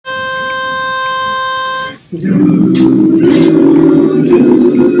Happy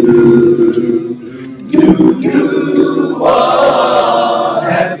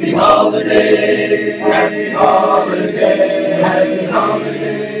holiday, happy holiday, happy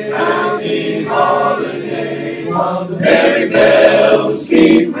holiday, happy holiday. While the merry bells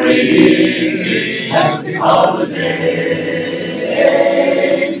keep ringing, happy holiday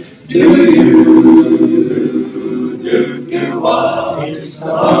to you. It's the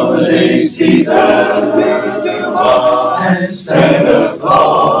holiday season, and Santa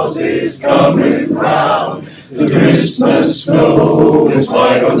Claus is coming round. The Christmas snow is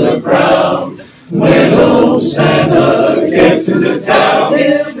white on the ground. When old Santa gets into town,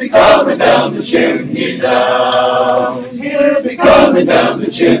 he'll be coming down the chimney down. He'll be coming down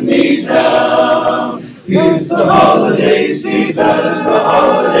the chimney down. It's the holiday season, the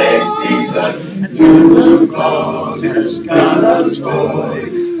holiday season. And Santa Claus has got a toy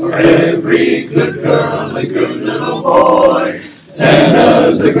for every good girl and good little boy.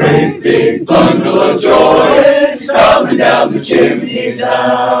 Santa's a great big bundle of joy. When he's coming down the chimney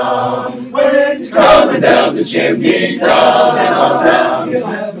down. When he's coming down the chimney down, he'll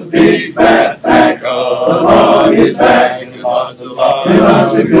have a big fat pack on his back. Lots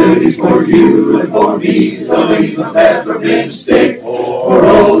of goodies for you and for me. So leave a peppermint stick for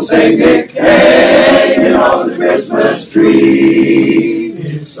old Saint Nick hanging on the Christmas tree.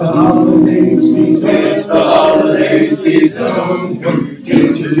 It's the holiday season, it's the holiday season.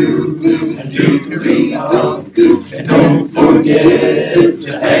 Do-do-do-do and do-do-do-do. And don't forget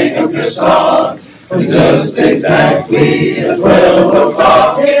to hang up your sock. Just exactly at 12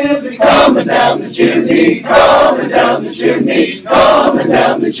 o'clock, he'll be coming down the chimney, coming down the chimney, coming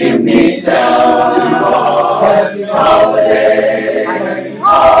down the chimney down. Happy holiday, happy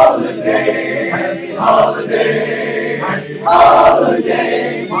holiday, happy holiday, happy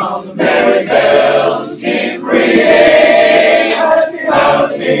holiday, while the merry bells keep ringing.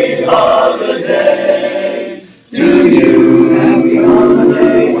 Happy holiday to you. Happy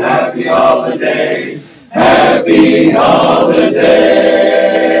holiday, happy holiday, happy holidays.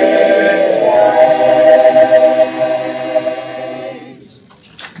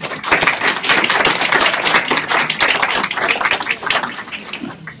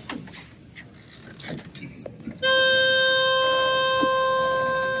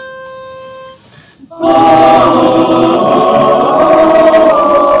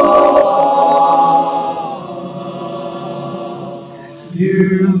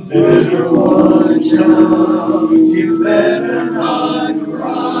 You better watch out, you better not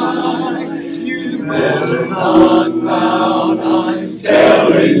cry, you better not pout, I'm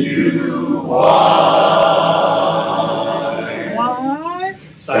telling you why. Why?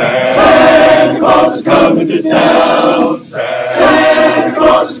 Santa Claus is coming to town, Santa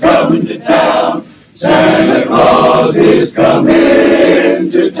Claus is coming to town, Santa Claus is coming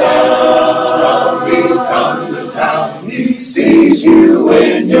to town, he's coming to town. He sees you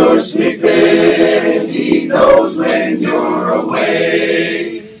when you're sleeping. He knows when you're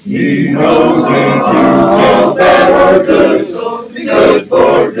awake. He knows if you feel bad or good. So be good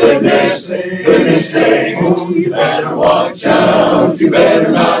for goodness sake. Oh, you better watch out. You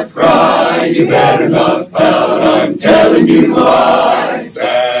better not cry. You better not pout. I'm telling you why.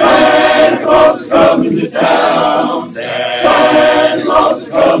 Santa Claus is coming to town. Santa Claus is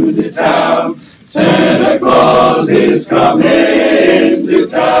coming to town. Santa Claus is coming to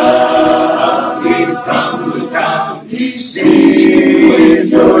town. He's coming to town. He sees you when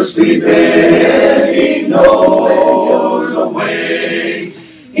you're sleeping. He knows when you're awake.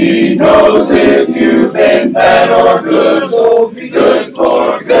 He knows if you've been bad or good. So be good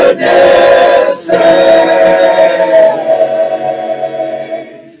for goodness sake.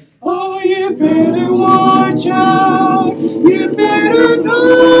 Oh, you better watch out. You better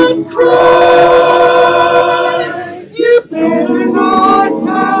not cry. You better not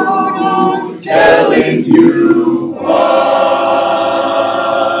pout. I'm Telling you why.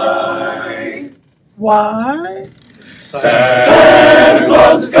 Why? Santa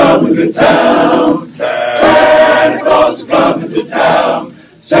Claus is coming to town. Santa Claus is coming to town.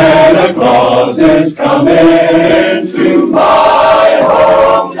 Santa Claus is coming to my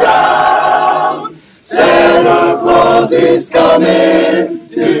hometown. Santa Claus is coming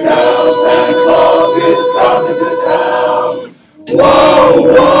to town. Santa Claus is coming to town.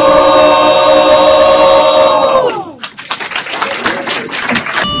 Whoa, whoa!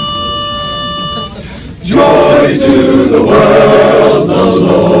 Joy to the world, the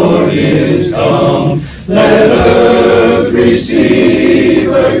Lord is come. Let earth receive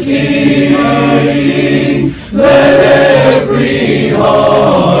her King. Let every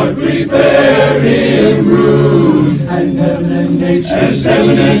heart prepare him room. as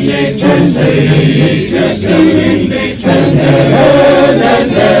heaven and nature sing, as heaven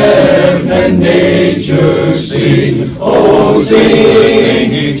and nature sing. Oh,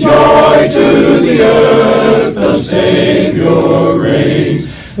 sing joy to the earth, the Savior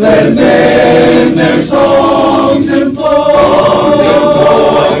reigns. Let men their songs employ,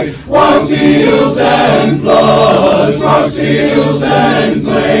 while fields and floods, rocks, hills and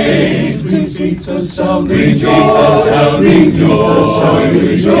plains, repeat the sound, repeat the sound, repeat the sound,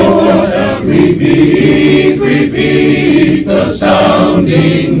 repeat the sound, repeat the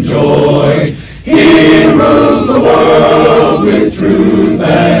sounding joy. He rules the world with truth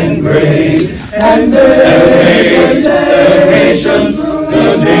and grace, and the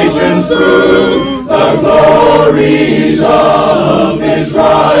nations through the glories of His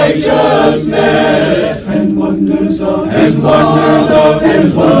righteousness, and wonders of His wonders of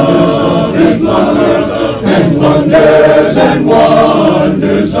His wonders of His wonders and wonders and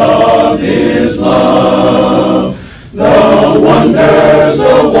wonders of His love. The wonders,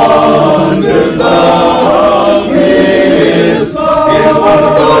 the wonders